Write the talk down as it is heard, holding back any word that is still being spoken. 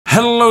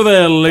Hello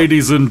there,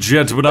 ladies and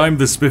gentlemen, I'm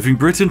the Spiffing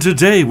Brit, and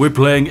today we're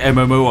playing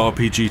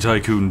MMORPG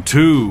Tycoon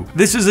 2.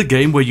 This is a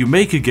game where you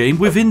make a game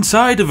with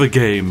inside of a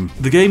game.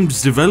 The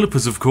game's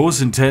developers, of course,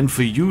 intend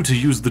for you to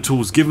use the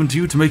tools given to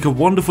you to make a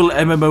wonderful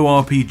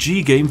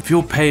MMORPG game for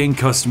your paying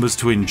customers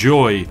to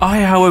enjoy.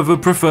 I, however,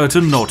 prefer to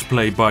not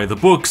play by the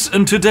books,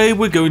 and today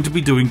we're going to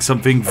be doing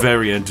something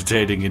very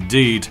entertaining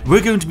indeed.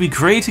 We're going to be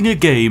creating a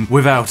game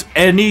without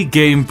any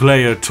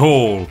gameplay at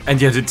all,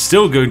 and yet it's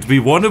still going to be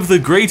one of the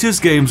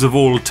greatest games of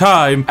all time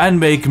and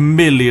make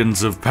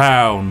millions of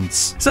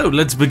pounds. So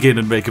let's begin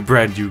and make a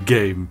brand new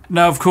game.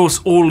 Now, of course,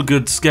 all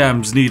good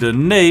scams need a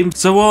name,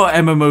 so our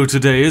MMO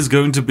today is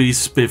going to be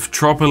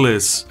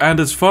Spifftropolis. And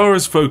as far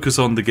as focus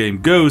on the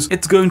game goes,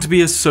 it's going to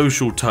be a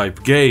social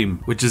type game,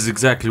 which is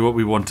exactly what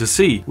we want to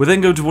see. We're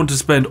then going to want to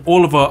spend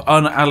all of our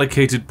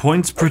unallocated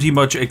points pretty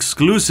much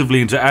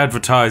exclusively into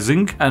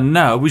advertising, and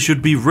now we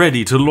should be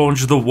ready to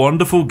launch the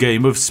wonderful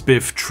game of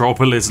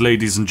Spifftropolis,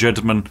 ladies and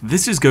gentlemen.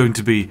 This is going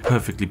to be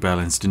perfectly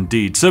balanced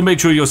indeed. So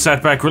make sure you're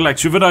sat back,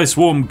 relaxed, with a nice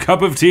warm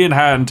cup of tea in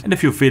hand, and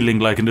if you're feeling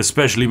like an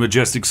especially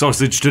majestic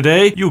sausage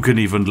today, you can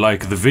even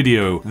like the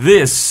video.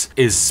 This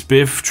is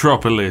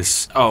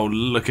Spifftropolis. Oh,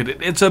 look at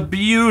it. It's a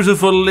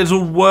beautiful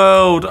little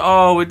world.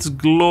 Oh, it's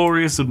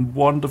glorious and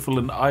wonderful,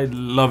 and I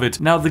love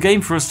it. Now, the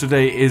game for us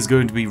today is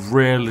going to be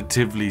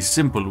relatively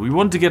simple. We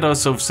want to get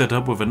ourselves set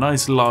up with a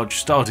nice large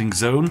starting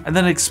zone, and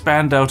then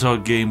expand out our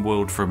game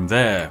world from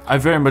there. I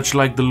very much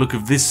like the look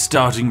of this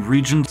starting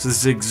region, so this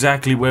is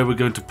exactly where we're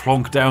going to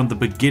plonk down the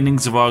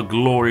beginnings of our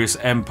glorious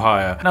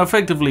empire. Now,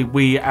 effectively,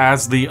 we,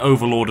 as the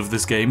overlord of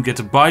this game, get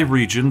to buy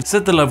region,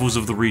 set the levels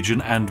of the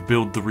region, and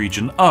build the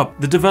region up.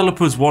 The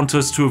developers want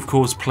us to, of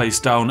course, place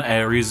down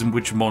areas in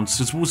which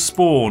monsters will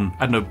spawn.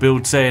 I don't know,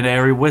 build, say, an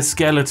area where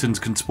skeletons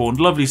can spawn.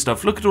 Lovely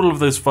stuff. Look at all of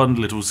those fun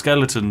little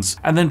skeletons.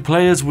 And then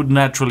players would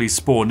naturally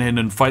spawn in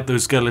and fight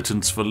those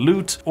skeletons for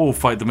loot, or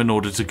fight them in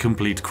order to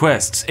complete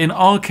quests. In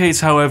our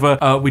case, however,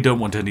 we don't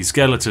want any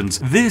skeletons.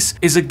 This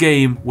is a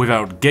game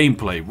without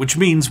gameplay, which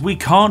means we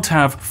can't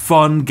have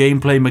fun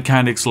gameplay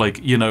mechanics like,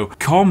 you know,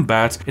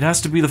 combat. It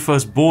has to be the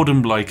first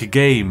boredom-like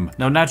game.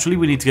 Now, naturally,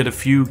 we need to get a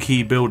few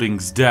key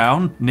buildings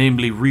down,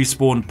 namely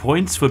respawn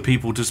points for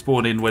people to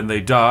spawn in when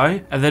they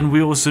die, and then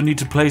we also need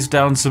to place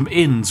down some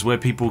inns where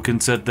people can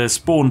set their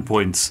spawn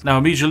points. Now,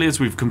 immediately as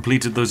we've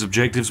completed those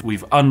objectives,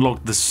 we've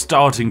unlocked the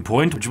starting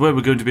point, which is where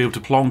we're going to be able to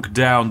plonk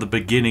down the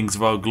beginnings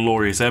of our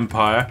glorious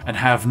empire and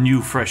have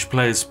new fresh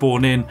players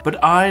spawn in.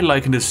 But I,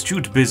 like an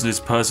astute business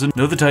person,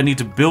 know that I need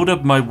to build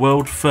up my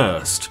world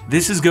first.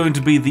 This is going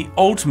to be the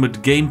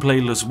ultimate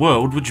gameplayless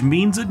world, which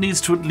means it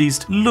needs to at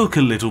least look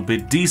a little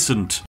bit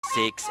decent.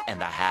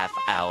 6.5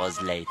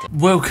 hours later.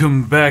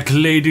 Welcome back,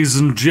 ladies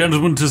and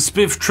gentlemen, to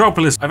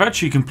Spifftropolis. I've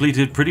actually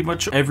completed pretty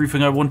much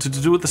everything I wanted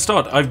to do at the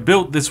start. I've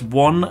built this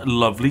one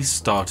lovely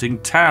starting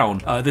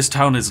town. This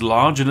town is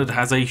large and it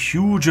has a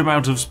huge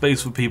amount of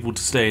space for people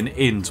to stay in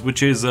inns,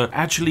 which is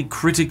actually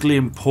critically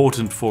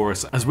important for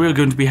us, as we're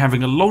going to be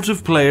having a lot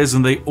of players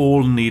and they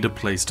all need a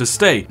place to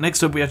stay.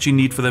 Next up, we actually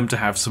need for them to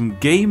have some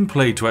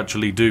gameplay to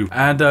actually do,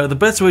 and the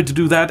best way to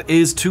do that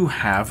is to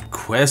have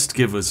quest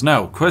givers.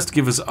 Now, quest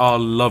givers are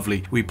lovely.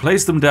 We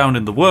place them down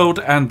in the world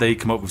and they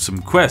come up with some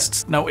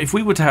quests. Now, if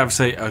we were to have,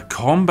 say, a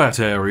combat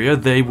area,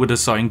 they would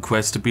assign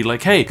quests to be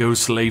like, hey, go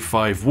slay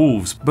 5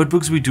 wolves. But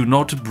because we do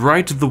not,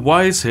 Brit the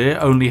Wise here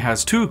only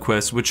has 2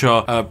 quests, which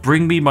are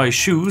bring me my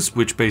shoes,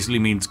 which basically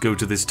means go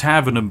to this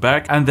tavern and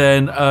back, and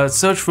then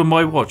search for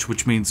my watch,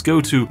 which means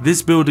go to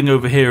this building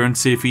over here and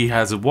see if he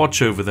has a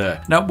watch over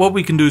there. Now, what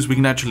we can do is we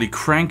can actually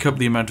crank up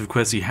the amount of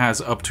quests he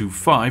has up to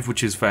 5,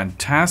 which is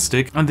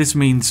fantastic, and this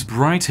means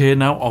Brit here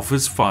now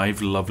offers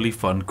 5 lovely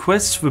fun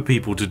quests for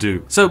people to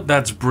do. So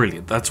that's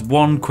brilliant. That's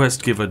one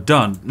quest giver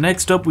done.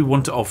 Next up, we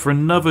want to offer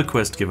another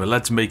quest giver.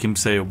 Let's make him,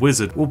 say, a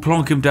wizard. We'll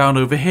plonk him down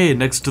over here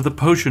next to the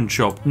potion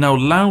shop. Now,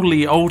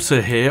 Loudly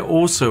Alter here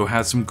also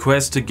has some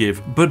quests to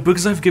give, but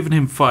because I've given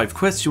him 5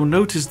 quests, you'll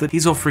notice that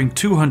he's offering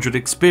 200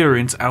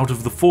 experience out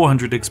of the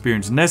 400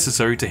 experience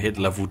necessary to hit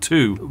level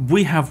 2.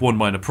 We have one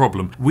minor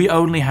problem. We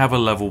only have a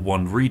level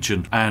 1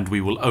 region, and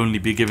we will only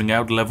be giving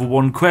out level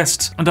 1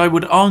 quests, and I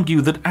would argue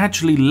that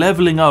actually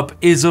leveling up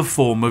is a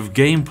form of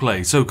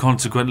gameplay, so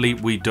consequently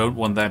we don't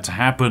want that to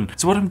happen.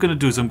 So what I'm going to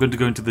do is I'm going to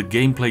go into the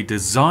gameplay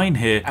design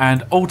here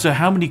and alter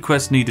how many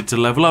quests needed to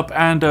level up,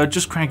 and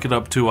just crank it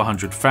up to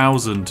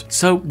 100,000.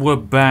 So we're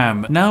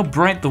bam. Now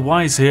Brit the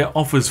Wise here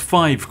offers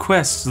 5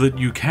 quests that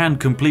you can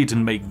complete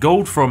and make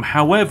gold from.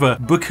 However,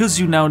 because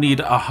you now need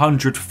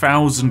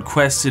 100,000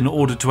 quests in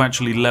order to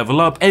actually level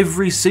up,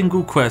 every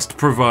single quest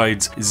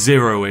provides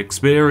 0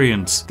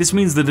 experience. This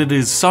means that it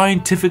is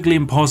scientifically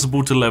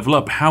impossible to level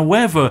up.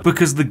 However,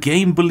 because the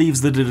game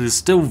believes that it is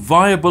still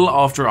viable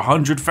after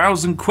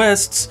 100,000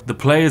 quests, the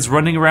players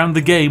running around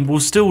the game will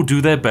still do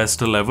their best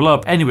to level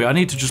up. Anyway, I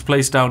need to just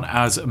place down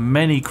as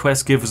many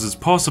quest givers as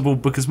possible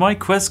because my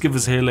quest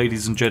givers here,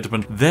 ladies and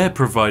gentlemen, they're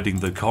providing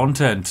the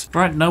content.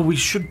 Right now, we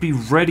should be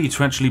ready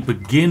to actually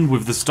begin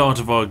with the start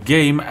of our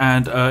game,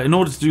 and in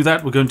order to do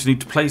that, we're going to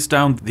need to place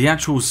down the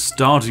actual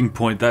starting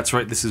point. That's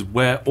right, this is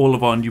where all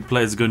of our new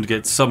players are going to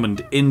get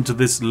summoned into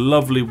this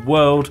lovely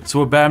world.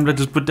 So bam, let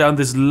us put down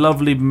this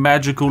lovely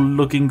magical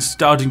looking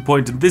starting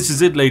point, and this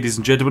is it, ladies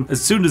and gentlemen.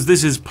 As soon as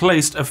this is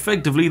placed,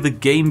 effectively the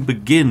game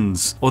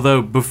begins.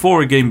 Although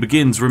before a game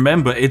begins,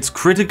 remember, it's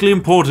critically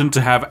important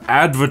to have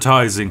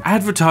advertising.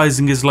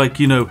 Advertising is like,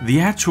 you know, the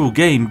actual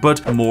game,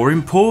 but more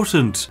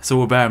important.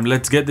 So bam,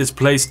 let's get this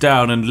placed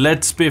down and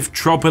let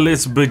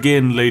Spifftropolis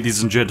begin,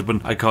 ladies and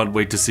gentlemen. I can't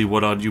wait to see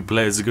what our new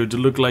players are going to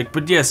look like,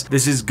 but yes,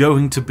 this is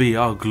going to be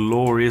our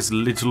glorious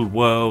little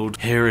world.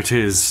 Here it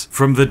is,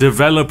 from the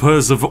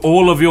developers of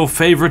all of your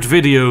favorite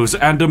videos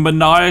and a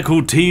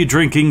maniacal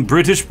tea-drinking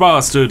British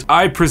bastard,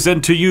 I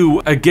present to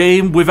you a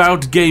game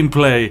without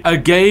gameplay. A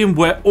game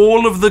where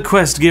all of the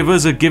quest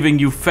givers are giving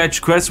you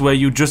fetch quests where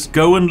you just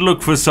go and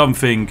look for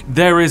something.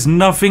 There is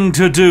nothing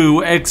to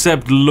do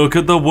except look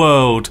at the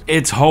world.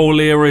 It's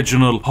wholly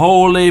original,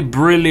 wholly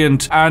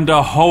brilliant, and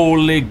a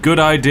wholly good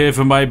idea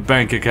for my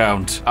bank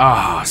account.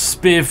 Ah,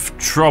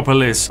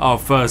 Spifftropolis. Our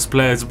first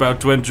player is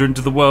about to enter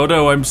into the world.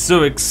 Oh, I'm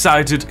so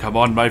excited. Come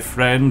on, my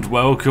friend.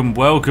 Welcome,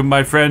 welcome,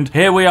 my friend.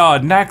 Here we are.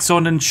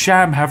 Naxon and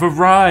Sham have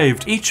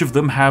arrived. Each of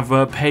them have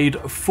paid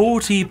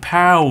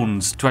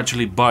 £40 to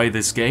actually buy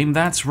this game.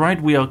 That's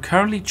right, we are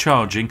currently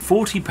charging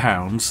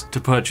 £40 to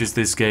purchase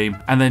this game,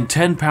 and then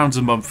 £10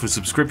 a month for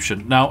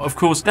subscription. Now, of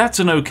course, that's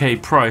an okay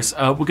price.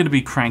 We're going to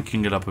be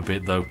cranking it up a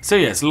bit, though. So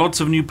yes, lots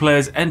of new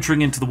players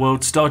entering into the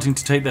world, starting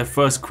to take their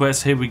first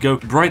quest. Here we go.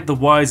 Bright the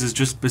Wise has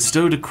just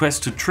bestowed a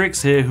quest to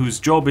Trix here, whose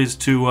job is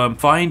to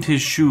find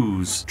his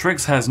shoes.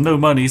 Trix has no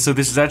money, so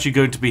this is actually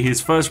going to be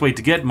his first way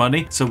to get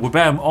money. So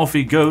wabam, off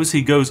he goes.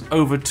 He goes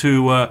over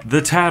to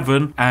the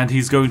tavern, and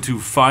he's going to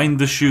find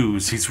the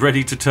shoes. He's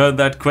ready to turn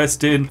that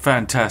quest in.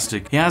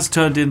 Fantastic. He has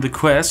turned in the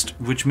quest,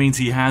 which means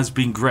he has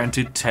been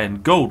granted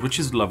 10 gold, which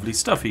is lovely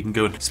stuff. He can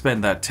go and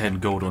spend that 10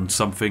 gold on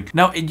something.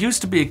 Now, it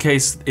used to be a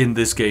case in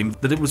this game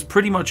that it was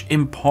pretty much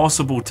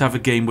impossible to have a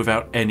game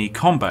without any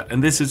combat,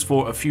 and this is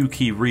for a few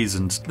key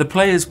reasons. The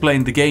players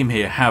playing the game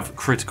here have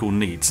critical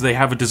needs. They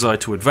have a desire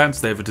to advance,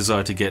 they have a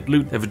desire to get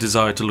loot, they have a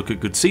desire to look at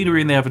good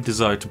scenery, and they have a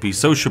desire to be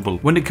sociable.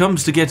 When it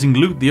comes to getting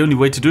loot, the only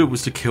way to do it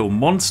was to kill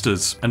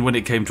monsters, and when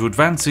it came to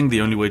advancing,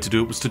 the only way to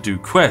do it was to do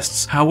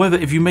quests. However,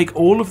 if you make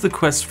all of the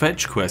quests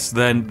fetch quests,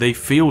 then they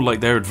feel like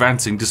they're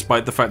advancing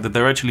despite the fact that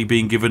they're actually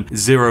being given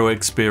 0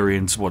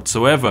 experience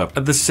whatsoever.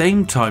 At the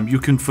same time, you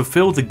can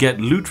fulfill the get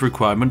loot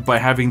requirement by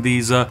having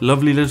these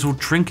lovely little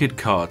trinket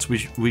carts,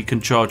 which we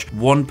can charge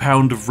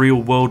 £1 of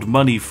real world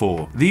money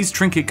for. These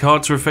trinket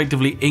carts are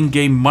effectively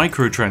in-game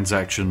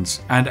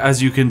microtransactions, and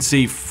as you can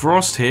see,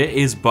 Frost here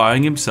is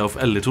buying himself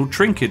a little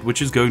trinket,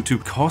 which is going to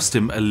cost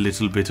him a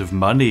little bit of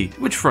money,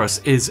 which for us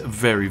is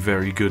very,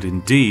 very good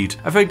indeed.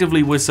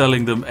 Effectively, we're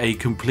selling them a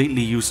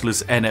completely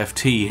useless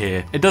NFT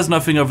here. It does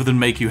nothing other than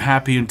make you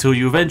happy until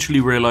you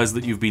eventually realize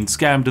that you've been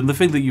scammed and the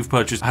thing that you've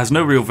purchased has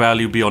no real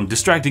value beyond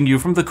distracting you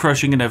from the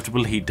crushing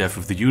inevitable heat death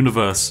of the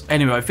universe.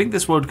 Anyway, I think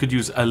this world could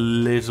use a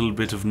little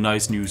bit of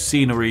nice new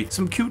scenery.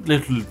 Some cute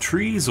little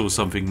trees or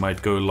something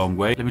might go a long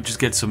way. Let me just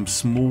get some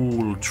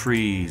small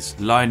trees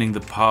lining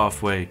the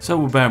pathway.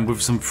 So bam,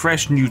 with some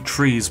fresh new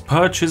trees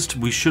purchased,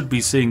 we should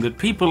be seeing that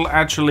people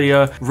actually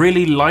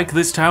really like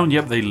this town.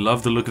 Yep, they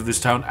love the look of this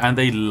town and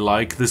they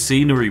like the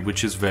scenery,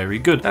 which is very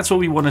good. That's what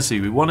we want to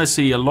see. We want to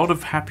see a lot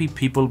of happy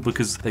people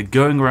because they're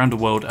going around the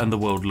world and the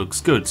world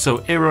looks good.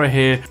 So Ira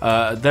here,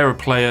 they're a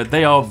player.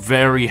 They are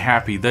very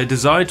happy. Their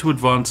desire to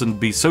advance and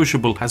be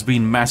sociable has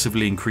been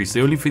massively increased.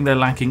 The only thing they're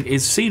lacking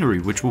is scenery,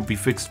 which will be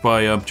fixed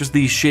by just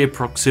the sheer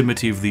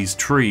proximity of these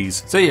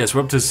trees. So yes,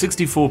 we're up to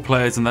 64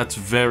 players and that's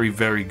very,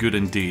 very good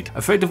indeed.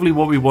 Effectively,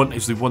 what we want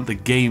is we want the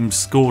game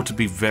score to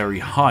be very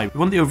high. We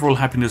want the overall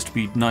happiness to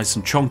be nice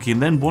and chonky,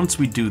 and then once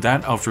we do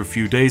that, after a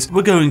few days,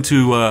 we're going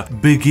to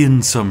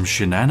begin some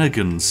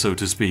shenanigans, so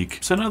to speak.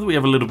 So now that we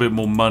have a little bit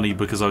more money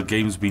because our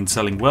game's been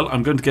selling well,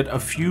 I'm going to get a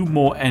few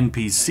more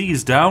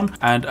NPCs down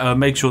and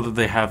make sure that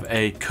they have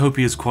a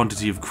copious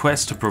quantity of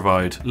quests to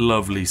provide.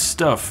 Lovely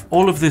stuff.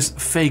 All of this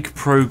fake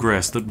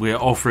progress that we're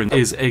offering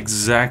is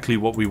exactly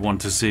what we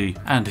want to see.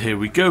 And here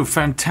we go.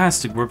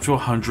 Fantastic. We're up to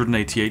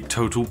 188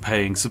 total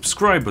paying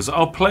subscribers.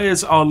 Our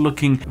players are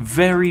looking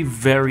very,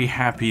 very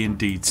happy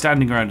indeed.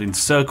 Standing around in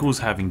circles,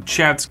 having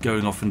chats,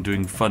 going off and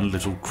doing fun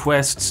little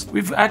quests.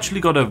 We've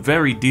actually got a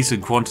very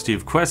decent quantity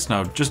of quests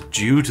now, just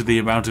due to the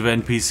amount of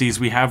NPCs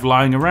we have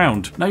lying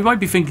around. Now you might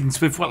be thinking,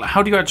 Spiff, well,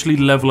 how do you actually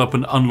level up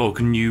and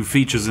unlock new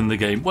features in the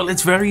game? Well,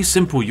 it's very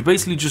simple. You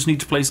basically just need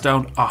to place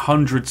down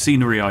 100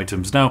 scenery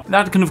items. Now,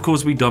 that can of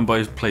course be done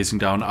by placing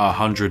down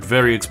 100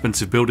 very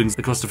expensive buildings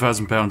that cost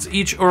 £1,000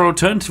 each, or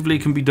alternatively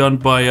it can be done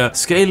by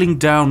scaling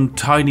down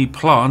tiny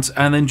plants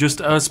and then just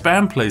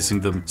spam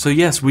placing them. So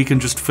yes, we can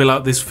just fill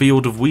out this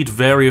field of wheat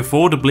very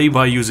affordably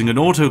by using an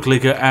auto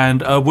clicker,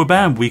 and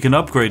wabam, we can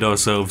upgrade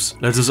ourselves.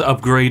 Let us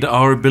upgrade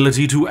our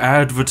ability to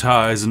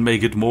advertise and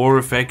make it more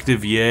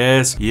effective.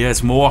 Yes,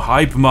 yes, more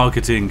hype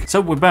marketing.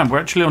 So wabam, we're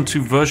actually on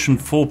to version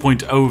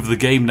 4.0 of the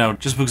game now,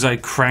 just because I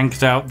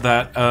cranked out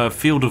that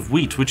field of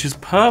wheat, which is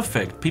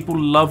perfect. People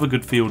love a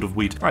good field of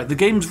wheat. Right, the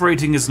game's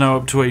rating is now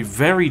up to a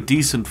very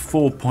decent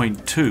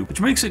 4.2,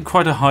 which makes it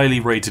quite a highly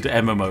rated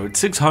MMO. It's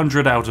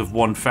 600 out of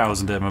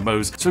 1000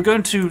 MMOs. So we're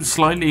going to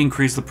slightly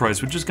increase the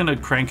price. We're just going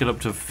to crank it up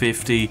to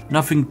 50.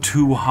 Nothing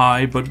too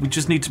high, but we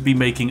just need to be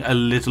making a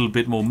little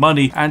bit more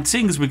money. And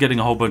seeing as we're getting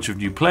a whole bunch of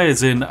new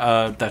players in,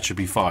 that should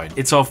be fine.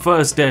 It's our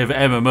first day of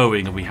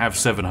MMOing and we have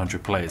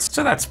 700 players.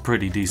 So that's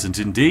pretty decent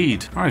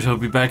indeed. Alright, I'll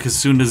be back as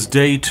soon as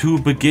day 2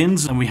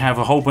 begins and we have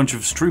a whole bunch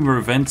of streamer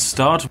events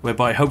start,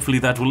 whereby hopefully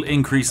that will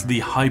increase the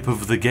hype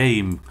of the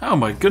game. Oh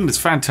my goodness,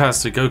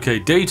 fantastic. Okay,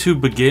 day 2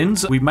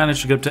 begins. We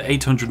managed to get up to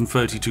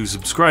 832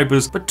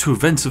 subscribers, but 2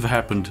 events have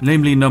happened.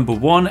 Namely, number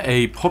 1,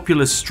 a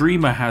popular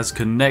streamer has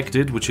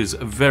connected, which is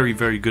very,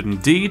 very good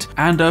indeed.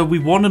 And we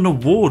won an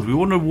award. We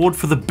won an award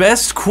for the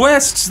best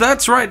quests.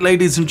 That's right,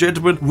 ladies and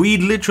gentlemen. We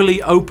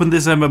literally opened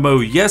this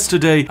MMO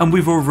yesterday and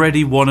we've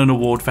already won an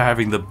award for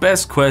having the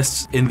best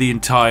quests in the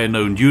entire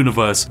known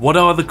universe. What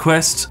are the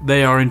quests?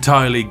 They are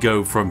entirely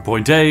go from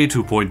point A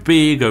to point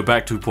B, go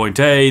back to point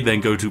A,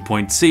 then go to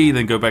point C,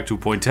 then go back to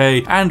point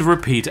A, and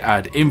repeat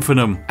ad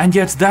infinitum. And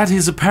yet that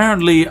is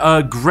apparently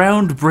a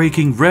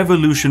groundbreaking,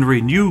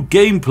 revolutionary new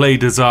gameplay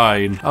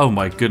design. Oh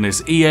my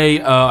goodness.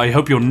 EA, I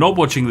hope you're not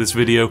watching this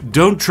video.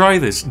 Don't try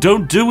this.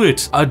 Don't do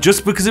it.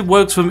 Just because it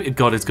works for me.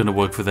 God, it's gonna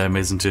work for them,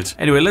 isn't it?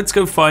 Anyway, let's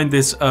go find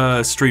this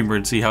streamer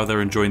and see how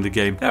they're enjoying the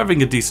game. They're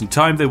having a decent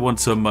time. They want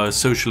some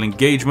social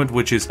engagement,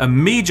 which is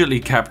immediately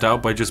capped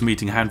out by just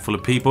meeting a handful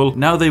of people.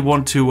 Now they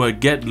want to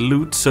get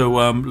loot, so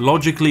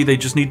logically they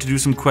just need to do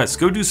some quests.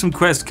 Go do some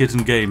quests,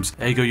 Kitten Games.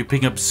 There you go, you're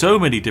picking up so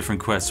many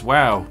different quests.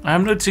 Wow.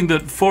 I'm noticing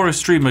that for a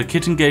streamer,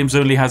 Kitten Games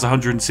only has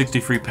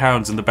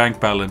 £163 in the bank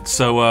balance.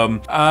 So,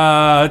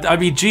 I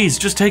mean, geez,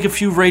 just take a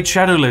few Raid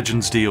Shadow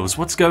Legends deals.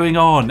 What's going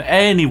on?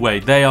 Anyway,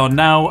 they are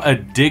now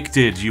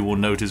addicted, you will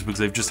notice, because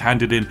they've just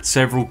handed in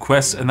several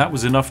quests, and that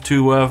was enough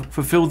to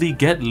fulfill the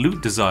get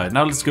loot desire.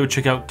 Now let's go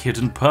check out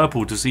Kitten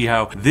Purple to see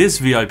how this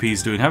VIP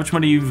is doing. How much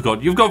money you've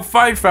got? You've got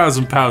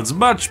 £5,000.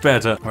 Much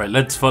better. All right,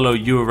 let's follow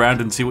you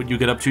around and see what you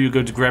get up to. You're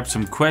going to grab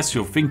some quests.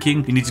 You're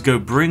thinking you need to go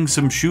bring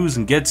some shoes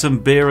and get some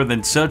beer and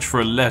then search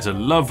for a letter.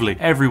 Lovely.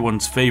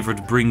 Everyone's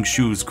favorite bring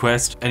shoes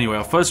quest. Anyway,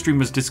 our first stream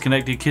was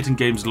disconnected. Kitten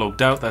Games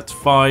logged out. That's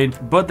fine.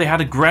 But they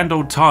had a grand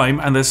old time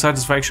and their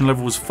satisfaction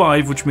level was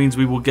 5, which means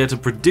we will get a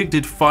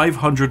predicted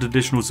 500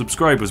 additional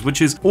subscribers,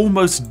 which is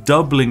almost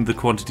doubling the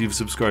quantity of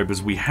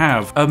subscribers we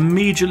have.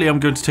 Immediately, I'm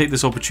going to take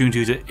this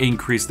opportunity to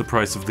increase the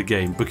price of the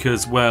game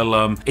because,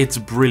 well, it's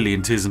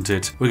brilliant, isn't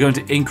it? We're going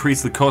to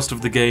increase the cost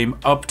of the game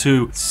up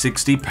to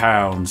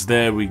 £60.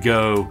 There we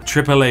go.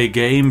 AAA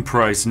game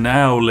price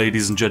now,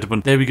 ladies and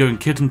gentlemen. There we go. And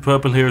Kitten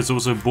Purple here has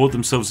also bought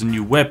themselves a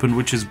new weapon,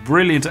 which is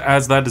brilliant,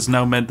 as that has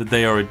now meant that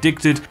they are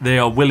addicted. They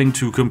are willing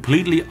to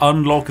completely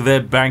unlock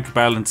their bank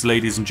balance,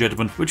 ladies and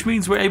gentlemen, which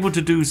means we're able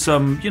to do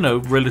some, you know,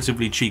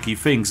 relatively cheeky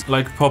things,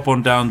 like pop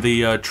on down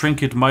the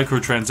trinket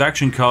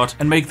microtransaction cart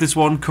and make this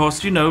one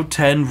cost, you know,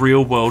 10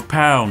 real world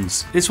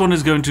pounds. This one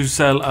is going to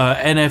sell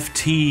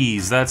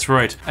NFTs. That's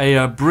right.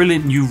 A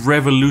brilliant new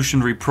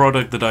revolutionary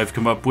product that I've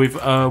come up with,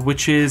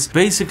 which is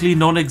basically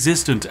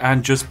non-existent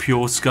and just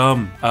pure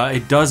scum.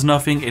 It does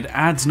nothing, it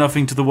adds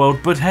nothing to the world,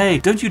 but hey,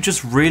 don't you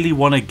just really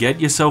want to get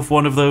yourself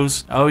one of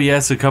those? Oh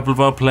yes, a couple of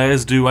our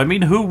players do. I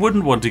mean, who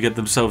wouldn't want to get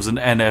themselves an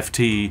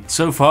NFT?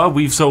 So far,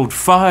 we've sold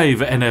 5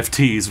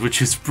 NFTs,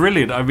 which is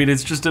brilliant. I mean,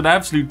 it's just an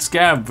absolute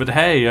scam, but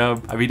hey,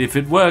 I mean, if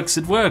it works,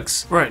 it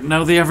works. Right,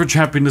 now the average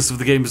happiness of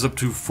the game is up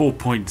to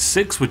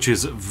 4.6, which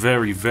is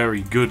very,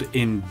 very good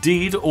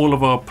indeed. All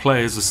of our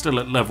players are still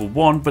at level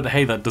 1, but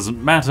hey, that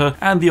doesn't matter,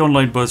 and the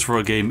online buzz for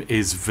our game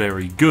is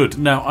very good.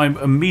 Now, I'm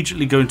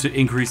immediately going to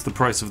increase the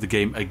price of the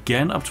game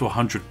again, up to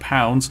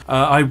 £100.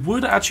 I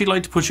would actually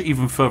like to push it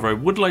even further. I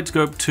would like to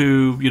go up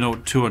to, you know,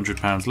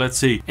 £200. Let's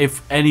see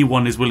if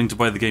anyone is willing to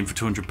buy the game for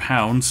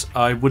 £200.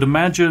 I would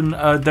imagine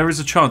there is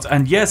a chance,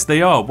 and yes,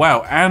 they are.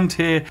 Wow, and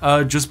here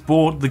just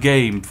bought the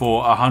game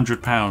for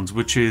 £100,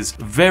 which is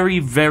very,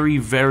 very,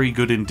 very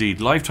good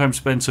indeed. Lifetime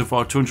spend so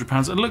far,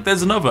 £200. And look,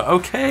 there's another.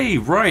 Okay,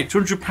 right,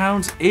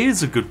 £200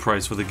 is a good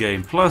price for the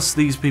game. Plus,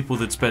 these people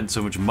that spent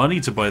so much money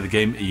to buy the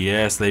game,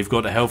 yes, they've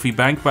got healthy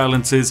bank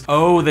balances.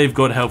 Oh, they've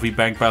got healthy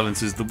bank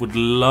balances that would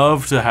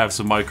love to have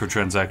some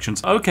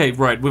microtransactions. Okay,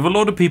 right, with a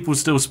lot of people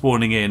still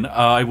spawning in,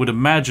 I would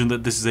imagine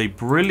that this is a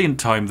brilliant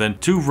time then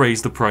to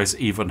raise the price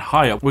even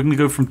higher. We're going to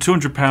go from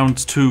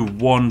 £200 to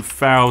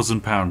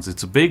 £1,000.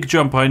 It's a big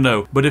jump, I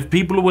know, but if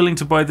people are willing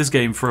to buy this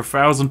game for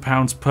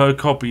 £1,000 per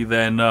copy,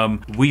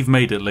 then we've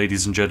made it,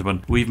 ladies and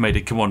gentlemen. We've made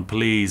it. Come on,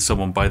 please,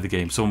 someone buy the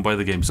game. Someone buy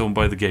the game. Someone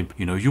buy the game.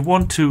 You know you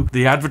want to.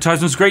 The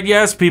advertisement's great.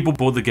 Yes, people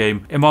bought the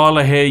game.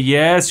 Imala here.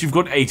 Yes, you've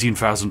got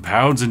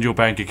 £18,000 in your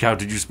bank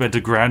account and you spent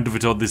 £1,000 of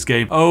it on this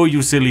game. Oh,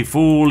 you silly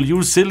fool.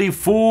 You silly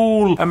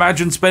fool.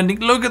 Imagine spending.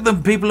 Look at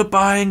them. People are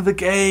buying the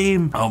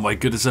game. Oh my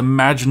goodness. Just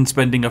imagine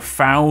spending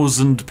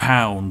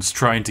 £1,000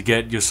 trying to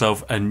get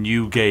yourself a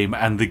new game,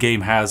 and the game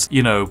has,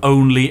 you know,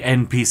 only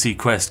NPC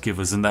quest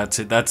givers, and that's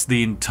it. That's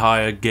the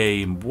entire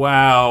game.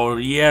 Wow,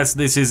 yes,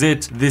 this is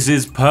it. This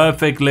is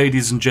perfect,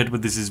 ladies and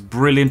gentlemen. This is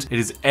brilliant. It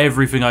is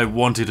everything I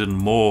wanted and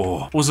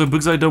more. Also,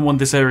 because I don't want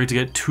this area to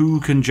get too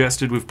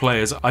congested with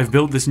players, I've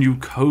built this new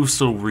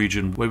coastal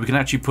region where we can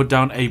actually put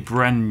down a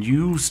brand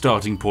new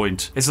starting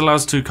point. This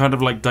allows us to kind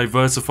of like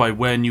diversify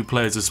where new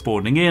players are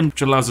spawning in,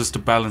 which allows us to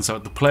balance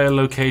out the player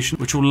location,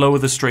 which will lower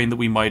the strain that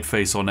we might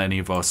face on any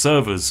of our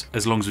servers.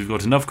 As long as we've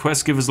got enough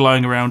quest givers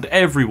lying around,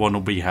 everyone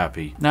will be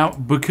happy. Now,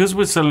 because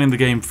we're selling the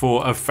game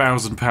for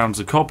 £1,000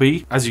 a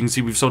copy, as you can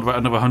see, we've sold about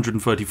another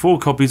 134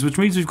 copies, which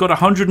means we've got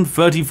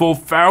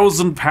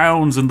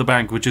 £134,000 in the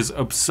bank, which is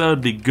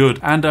absurdly good.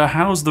 And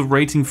how's the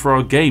rating for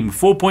our game?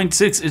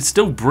 4.6. It's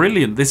still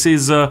brilliant. This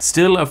is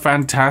still a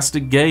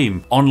fantastic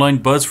game. Online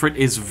buzz for it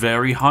is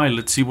very high.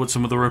 Let's see what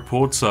some of the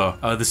reports are.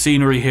 The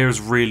scenery here is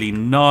really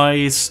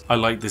nice. I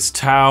like this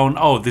town.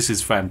 Oh, this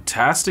is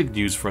fantastic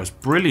news for us.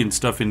 Brilliant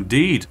stuff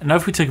indeed. And now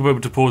if we take a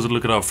moment to pause and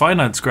look at our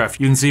finance graph,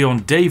 you can see on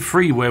day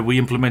 3, where we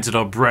implemented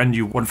our brand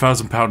new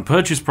 £1,000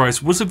 purchase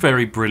price, was a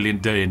very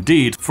brilliant day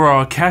indeed. For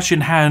our cash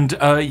in hand,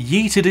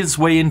 yeeted its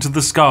way into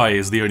the sky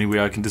is the only way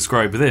I can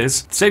describe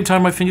this. At the same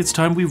time, I think it's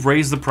time we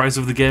raise the price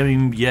of the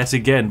game yet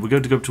again. We're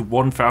going to go up to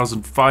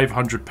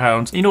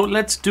 £1,500. You know what,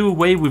 let's do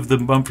away with the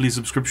monthly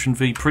subscription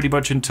fee pretty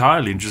much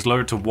entirely and just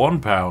lower it to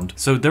 £1.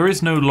 So there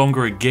is no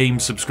longer a game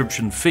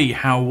subscription fee.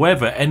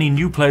 However, any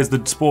new players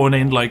that spawn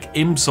in, like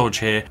Imsoj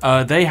here,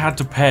 they had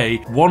to pay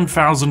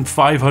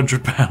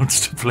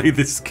 £1,500 to play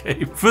this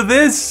game. For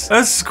this,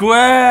 a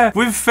square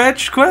with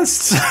fetch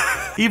quests.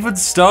 Even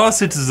Star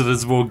Citizen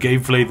has more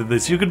gameplay than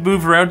this. You can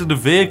move around in a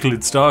vehicle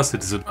in Star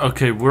Citizen.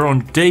 Okay, we're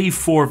on day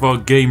 4 of our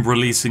game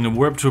releasing, and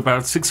we're up to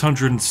about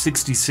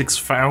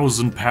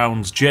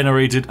 £666,000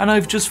 generated, and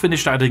I've just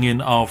finished adding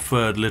in our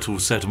third little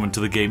settlement to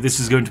the game. This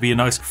is going to be a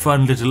nice,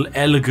 fun, little,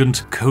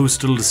 elegant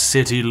coastal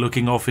city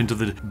looking off into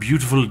the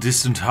beautiful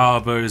distant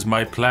harbour is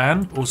my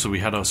plan. Also, we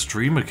had our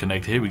streamer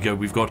connect. Here we go.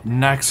 We've got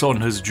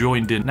Naxon has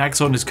joined in.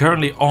 Naxon is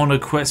currently on a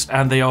quest,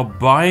 and they are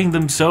buying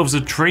themselves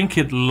a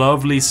trinket.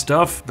 Lovely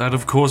stuff. That,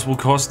 of course, will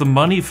cost them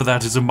money. For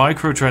that is a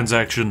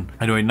microtransaction.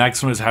 Anyway,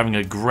 Naxon is having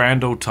a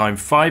grand old time.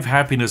 5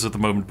 happiness at the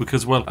moment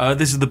because, well,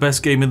 this is the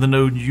best game in the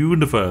known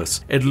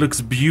universe. It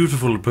looks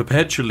beautiful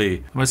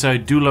perpetually. I must say, I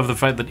do love the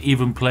fact that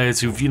even players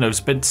who've, you know,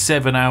 spent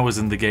 7 hours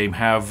in the game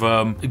have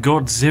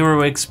got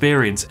 0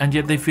 experience, and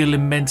yet they feel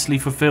immensely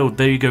fulfilled.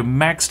 There you go,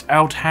 maxed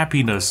out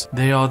happiness.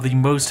 They are the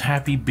most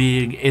happy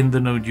being in the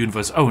known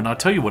universe. Oh, and I'll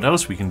tell you what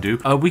else we can do.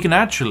 We can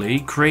actually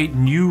create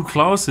new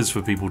classes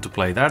for people to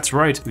play. That's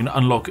right. We can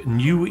unlock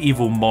new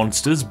evil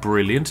monsters.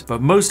 Brilliant.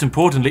 But most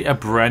importantly, a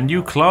brand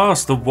new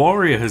class. The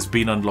warrior has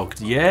been unlocked.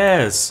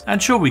 Yes.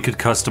 And sure, we could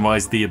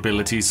customize the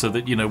abilities so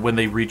that, you know, when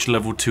they reach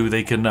level 2,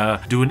 they can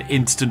do an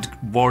instant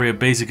warrior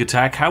basic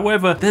attack.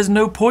 However, there's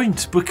no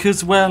point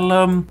because,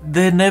 well,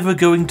 they're never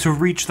going to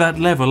reach that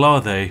level,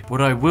 are they?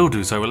 What I will do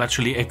is I will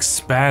actually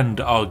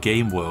expand our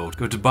game world.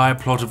 Go to buy a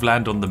plot of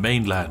land on the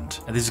mainland.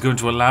 And this is going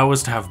to allow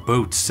us to have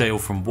boats sail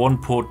from one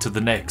port to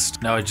the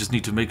next. Now I just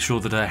need to make sure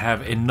that I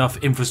have enough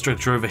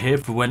infrastructure over here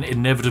for when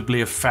inevitably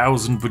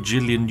 1,000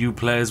 bajillion new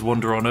players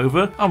wander on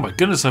over. Oh my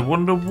goodness, I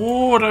won an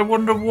award. I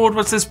won an award.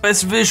 What's this?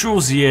 Best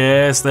visuals.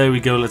 Yes, there we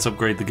go. Let's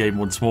upgrade the game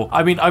once more.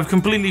 I mean, I've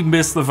completely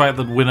missed the fact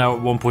that we're now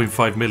at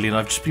 1.5 million.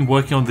 I've just been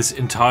working on this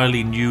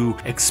entirely new,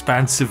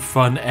 expansive,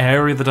 fun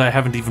area that I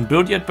haven't even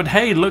built yet. But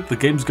hey, look, the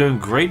game's going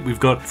great. We've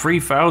got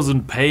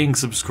 3,000 paying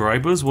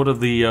subscribers. What are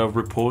the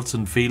reports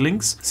and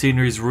feelings?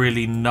 Scenery is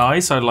really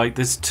nice. I like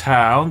this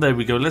town. There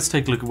we go. Let's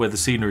take a look at where the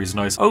scenery is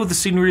nice. Oh, the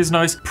scenery is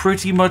nice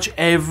pretty much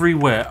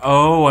everywhere.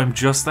 Oh, I'm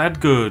just that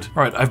good.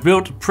 All right, I've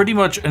built pretty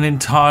much an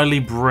entirely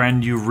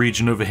brand new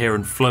region over here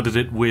and flooded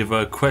it with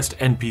quest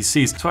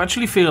NPCs. So I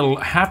actually feel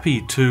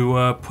happy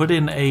to put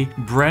in a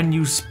brand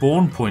new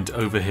spawn point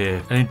over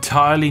here. An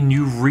entirely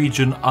new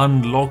region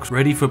unlocked,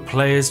 ready for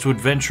players to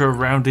adventure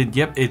around in.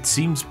 Yep, it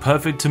seems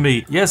perfect to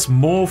me. Yes,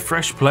 more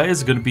fresh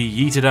players are going to be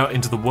yeeted out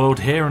into the world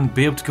here and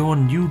be able to go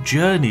on new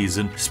journeys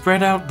and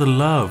spread out the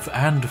love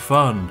and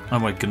fun. Oh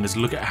my goodness,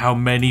 look at how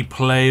many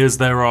players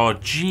there are.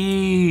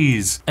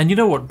 Jeez. And you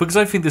know what? Because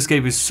I think this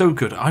game is so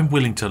good, I'm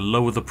willing to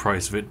lower the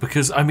price of it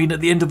because, I mean,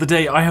 at the end of the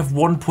day, I have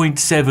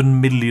 £1.7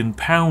 million,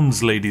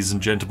 ladies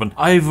and gentlemen.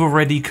 I've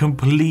already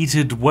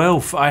completed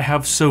wealth. I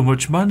have so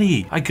much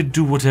money. I could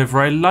do whatever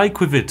I like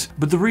with it.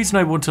 But the reason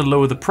I want to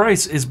lower the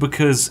price is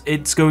because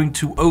it's going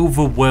to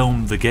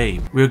overwhelm the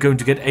game. We're going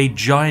to get a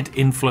giant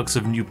influx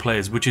of new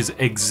players, which is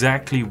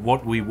exactly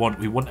what we want.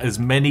 We want as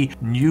many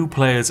new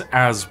players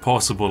as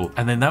possible,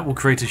 and then that will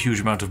create a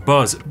huge amount of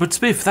buzz. But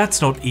Spiff,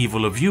 that's not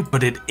evil of you,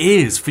 but it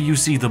is. For you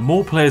see, the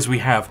more players we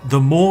have, the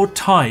more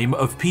time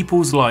of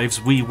people's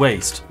lives we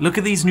waste. Look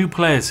at these new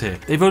players here.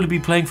 They've only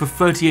been playing for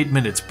 38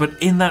 minutes, but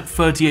in that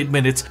 38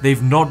 minutes,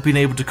 they've not been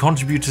able to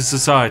contribute to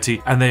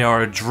society, and they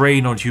are a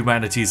drain on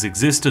humanity's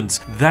existence.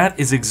 That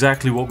is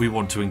exactly what we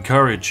want to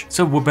encourage.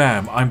 So,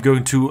 wabam, I'm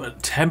going to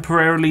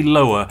temporarily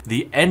lower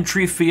the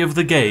entry fee of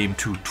the game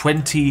to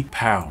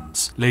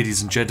 £20.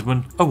 Ladies and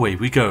gentlemen, away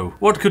we go.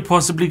 What could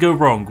possibly go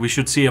wrong? We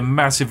should see a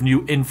massive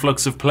new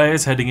influx of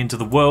players heading into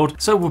the world.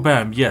 So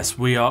bam, yes,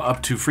 we are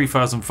up to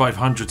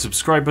 3,500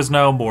 subscribers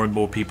now, more and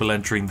more people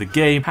entering the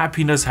game.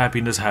 Happiness,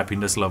 happiness,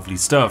 happiness, lovely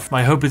stuff.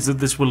 My hope is that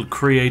this will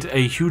create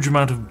a huge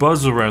amount of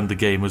buzz around the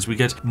game as we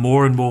get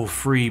more and more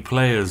free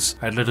players.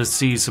 And let us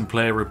see some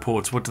player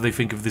reports. What do they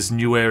think of this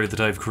new area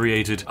that I've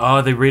created?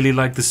 They really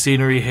like the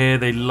scenery here.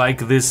 They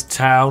like this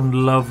town.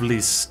 Lovely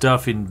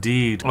stuff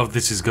indeed. Oh,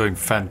 this is going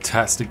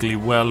fantastically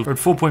well. We're at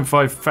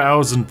 4.5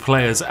 thousand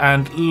players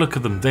and look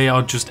at them. They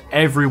are just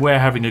everywhere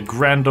having a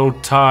grand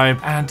old time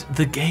and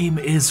the game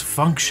is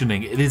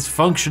functioning. It is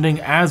functioning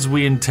as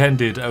we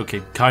intended.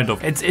 Okay, kind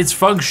of. It's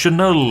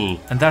functional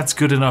and that's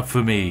good enough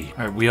for me.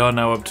 Alright, we are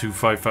now up to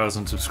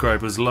 5,000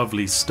 subscribers.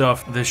 Lovely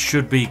stuff. This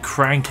should be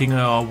cranking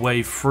our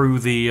way through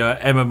the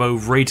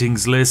MMO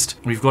ratings list.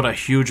 We've got a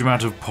huge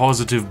amount of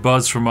positive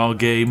buzz from our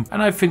game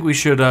and I think we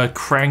should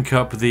crank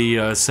up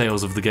the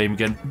sales of the game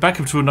again. Back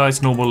up to a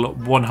nice normal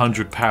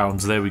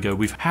 £100. There we go.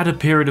 We've had a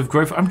period of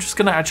growth. I'm just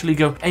gonna actually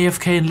go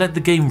AFK and let the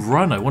game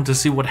run. I want to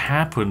see what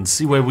happens,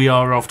 see where we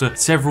are after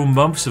several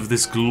months of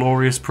this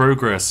glorious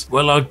progress.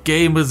 Well, our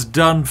game has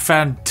done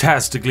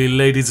fantastically,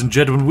 ladies and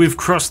gentlemen. We've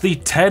crossed the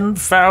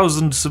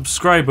 10,000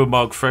 subscriber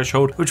mark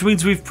threshold, which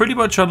means we've pretty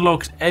much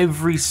unlocked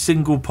every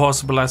single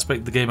possible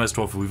aspect the game has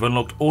to offer. We've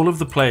unlocked all of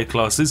the player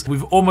classes.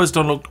 We've almost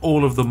unlocked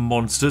all of the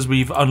monsters.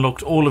 We've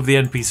unlocked all of the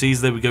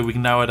NPCs. There we go. We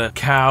can now add a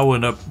cow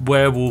and a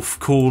werewolf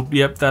called.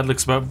 Yep, that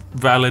looks about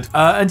valid.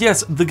 And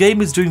yes, the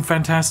game is doing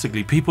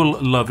fantastically. People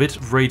love it.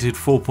 Rated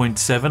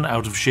 4.7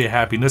 out of sheer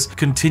happiness.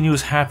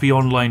 Continuous happy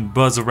online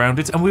buzz around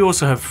it. And we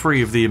also have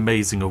 3 of the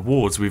amazing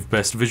awards. We've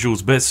best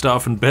visuals, best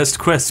staff, and best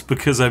quests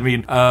because, I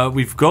mean,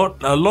 we've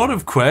got a lot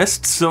of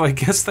quests, so I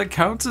guess that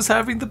counts as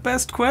having the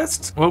best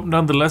quests. Well,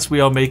 nonetheless, we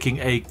are making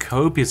a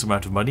copious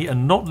amount of money,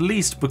 and not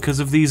least because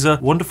of these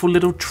wonderful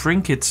little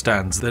trinket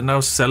stands. They're now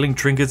selling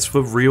trinkets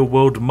for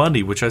real-world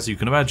money, which, as you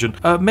can imagine,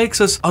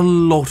 makes us a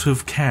lot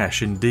of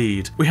cash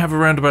indeed. We have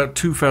around about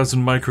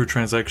 2,000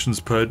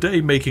 microtransactions per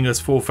day, making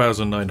us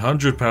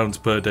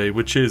 £4,900 per day,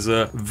 which is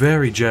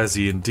very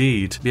jazzy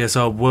indeed. Yes,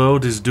 our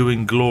world is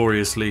doing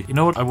gloriously. You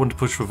know what? I want to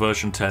push for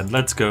version 10.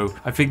 Let's go.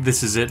 I think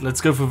this is it.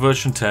 Let's go for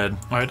version 10.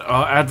 Alright,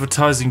 our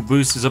advertising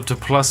boost is up to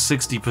plus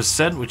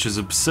 60%, which is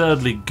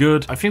absurdly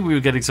good. I think we were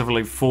getting something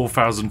like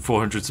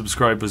 4,400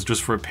 subscribers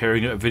just for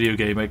appearing at a video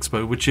game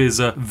expo, which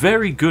is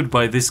very good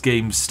by this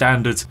game's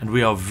standards, and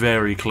we are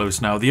very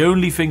close now. The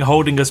only thing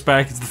holding us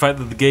back is the fact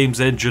that the game's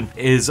engine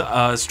is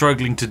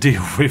struggling to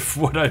deal with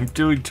what I'm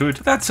doing to it.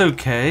 That's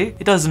okay.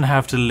 It doesn't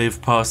have to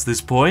live past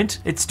this point.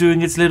 It's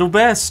doing its little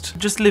best.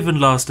 Just live and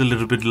last a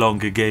little bit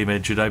longer, game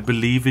engine. I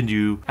believe in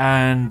you.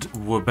 And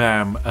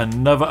wabam,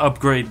 another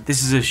upgrade.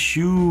 This is a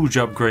huge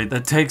upgrade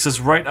that takes us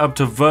right up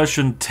to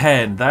version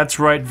 10. That's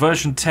right,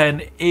 version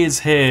 10 is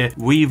here.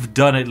 We've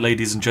done it,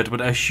 ladies and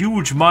gentlemen. A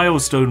huge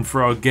milestone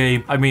for our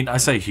game. I mean, I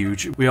say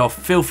huge. We are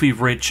filthy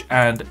rich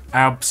and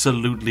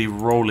absolutely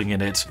rolling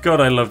in it.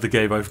 God, I love the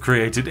game I've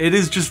created. It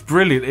is just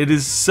brilliant. It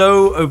is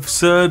so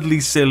absurdly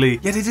silly,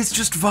 yet it is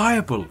just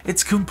viable.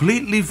 It's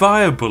completely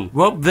viable.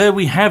 Well, there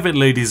we have it,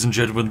 ladies and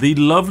gentlemen. The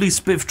lovely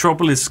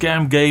Spifftropolis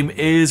scam game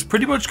is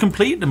pretty much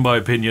complete, in my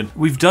opinion.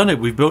 We've done it.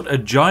 We've built a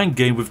giant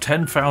game with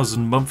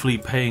 10,000 monthly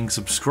paying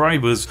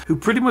subscribers who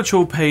pretty much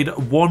all paid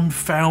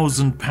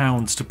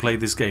 £1,000 to play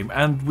this game,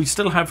 and we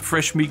still have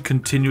fresh meat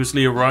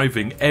continuously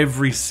arriving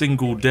every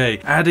single day,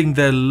 adding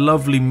their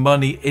lovely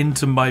money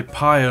into my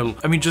pile.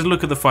 I mean, just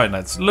look at the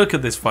finance. Look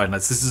at this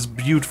finance. This is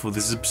beautiful.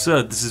 This is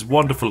absurd. This is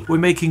wonderful. We're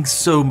making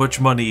so much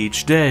money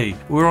each day.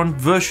 We're on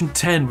version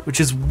 10, which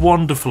is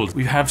wonderful.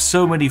 We have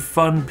so many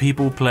fun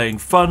people playing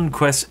fun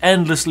quests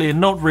endlessly and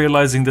not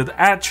realizing that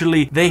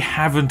actually they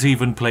haven't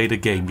even played a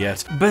game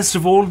yet. Best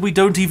of all, we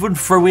don't even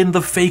throw in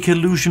the fake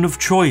illusion of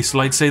choice,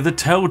 like say the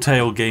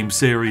Telltale game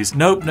series.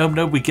 Nope, nope,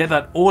 nope. We get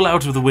that all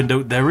out of the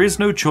window. There is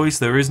no choice.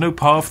 There is no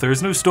path. There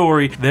is no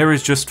story. There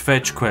is just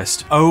fetch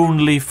quest.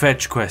 Only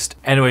fetch quest.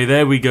 Anyway,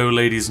 there we go,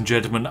 ladies and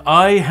gentlemen.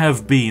 I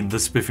have been the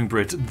Spiffing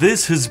Brit.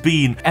 This has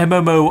been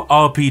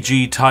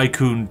MMORPG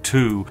Tycoon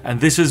 2, and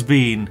this has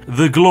been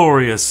the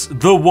glorious,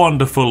 the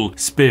wonderful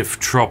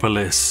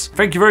Spifftropolis.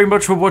 Thank you very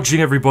much for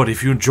watching, everybody.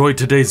 If you enjoyed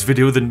today's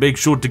video, then make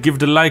sure to give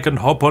it a like and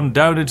hop on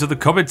down into the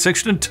comment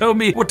section and tell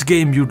me what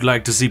game you'd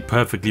like to see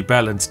perfectly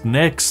balanced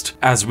next.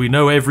 As we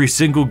know, every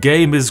single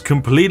game is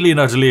completely and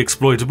utterly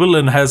exploitable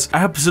and has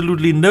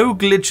absolutely no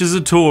glitches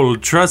at all,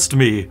 trust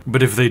me.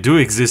 But if they do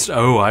exist,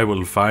 oh, I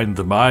will find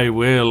them, I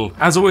will.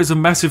 As always, a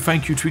massive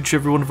thank you to each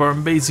and every one of our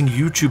amazing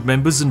YouTube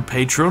members and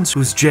patrons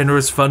whose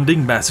generous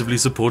funding massively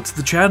supports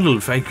the channel.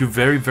 Thank you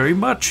very, very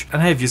much.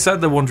 And hey, if you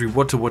sat there wondering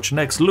what to watch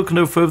next, look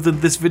no further than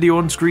this video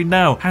on screen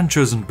now,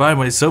 hand-chosen by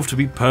myself to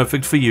be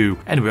perfect for you.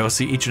 Anyway, I'll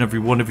see each and every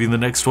one of you in the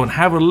next one.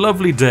 Have a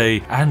lovely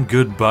day, and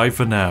goodbye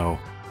for now.